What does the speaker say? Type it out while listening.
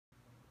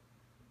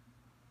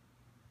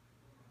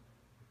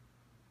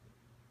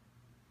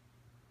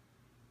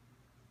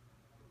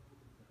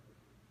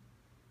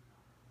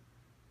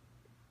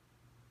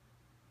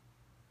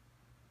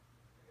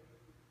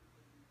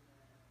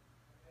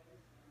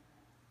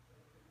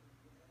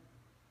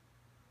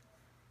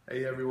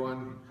Hey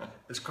everyone,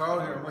 it's Carl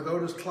here. I'm with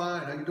Otis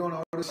Kline. How you doing,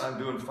 Otis? I'm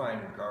doing fine,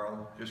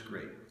 Carl. Just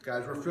great.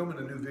 Guys, we're filming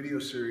a new video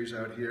series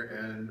out here,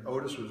 and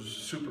Otis was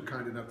super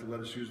kind enough to let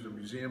us use the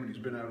museum, and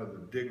he's been out on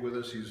the dig with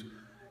us. He's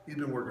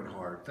been working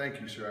hard.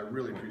 Thank you, sir. I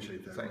really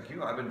appreciate that. Thank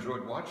you. I've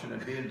enjoyed watching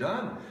it being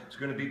done. It's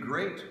going to be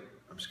great.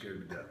 I'm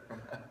scared to death.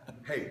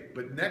 Hey,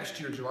 but next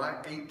year,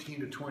 July 18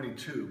 to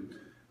 22,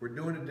 we're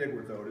doing a dig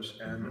with Otis.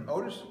 And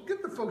Otis,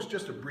 give the folks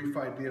just a brief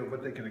idea of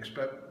what they can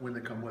expect when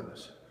they come with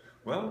us.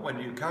 Well, when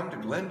you come to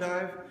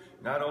Glendive,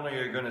 not only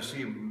are you going to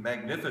see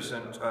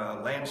magnificent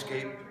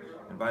landscape,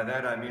 and by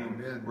that I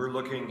mean we're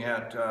looking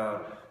at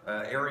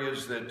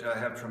areas that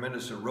have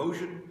tremendous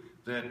erosion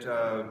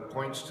that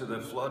points to the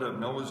flood of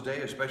Noah's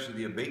Day, especially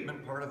the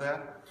abatement part of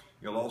that.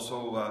 You'll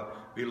also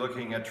be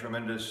looking at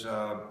tremendous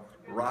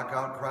rock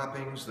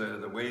outcroppings,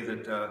 the way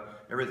that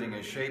everything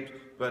is shaped,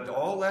 but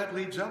all that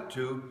leads up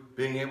to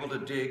being able to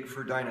dig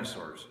for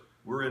dinosaurs.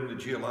 We're in the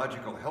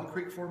geological Hell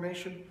Creek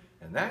Formation,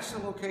 and that's the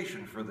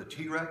location for the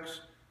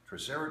T-Rex,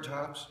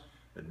 Triceratops,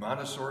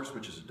 Edmontosaurus,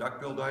 which is a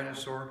duck-billed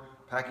dinosaur,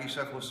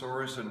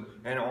 Pachycephalosaurus,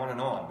 and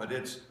on. But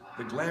it's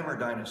the glamour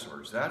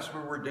dinosaurs. That's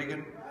where we're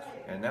digging,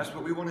 and that's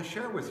what we want to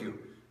share with you,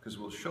 because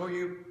we'll show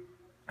you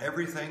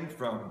everything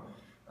from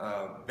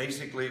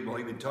basically, we'll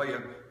even tell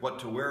you what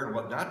to wear and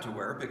what not to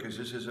wear, because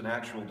this is an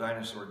actual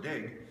dinosaur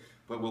dig,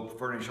 but we'll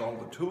furnish all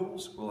the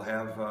tools. We'll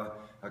have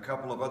a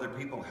couple of other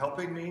people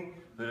helping me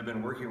that have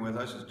been working with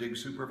us as dig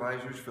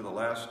supervisors for the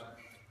last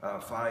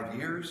 5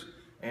 years,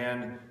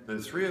 and the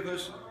three of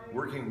us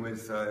working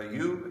with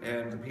you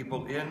and the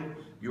people in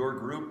your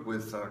group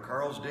with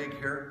Carl's dig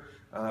here.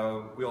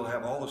 We'll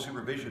have all the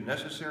supervision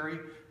necessary,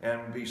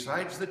 and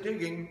besides the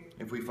digging,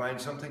 if we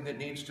find something that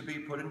needs to be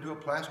put into a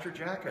plaster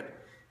jacket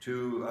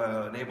to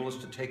enable us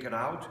to take it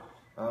out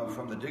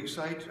from the dig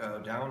site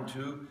down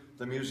to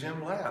the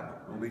museum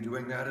lab, we'll be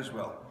doing that as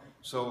well.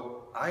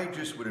 So I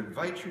just would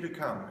invite you to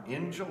come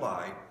in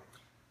July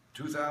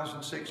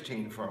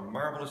 2016 for a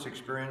marvelous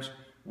experience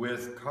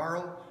with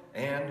Carl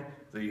and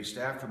the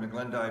staff from the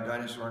Glendive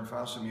Dinosaur and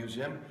Fossil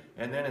Museum.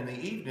 And then in the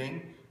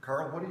evening,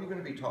 Carl, what are you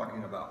going to be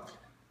talking about?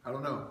 I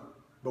don't know,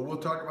 but we'll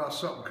talk about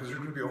something, because there's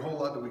going to be a whole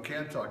lot that we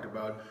can talk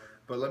about.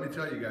 But let me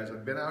tell you guys,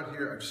 I've been out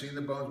here, I've seen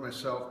the bones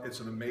myself. It's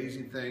an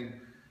amazing thing,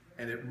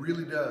 and it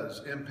really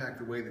does impact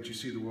the way that you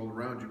see the world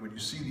around you when you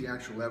see the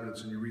actual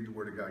evidence and you read the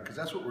Word of God, because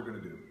that's what we're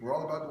going to do. We're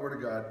all about the Word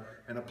of God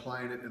and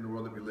applying it in the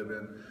world that we live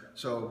in.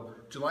 So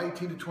July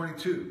 18 to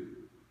 22,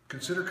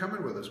 consider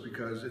coming with us,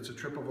 because it's a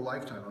trip of a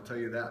lifetime, I'll tell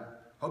you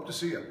that. Hope to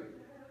see you.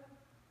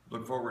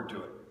 Look forward to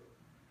it.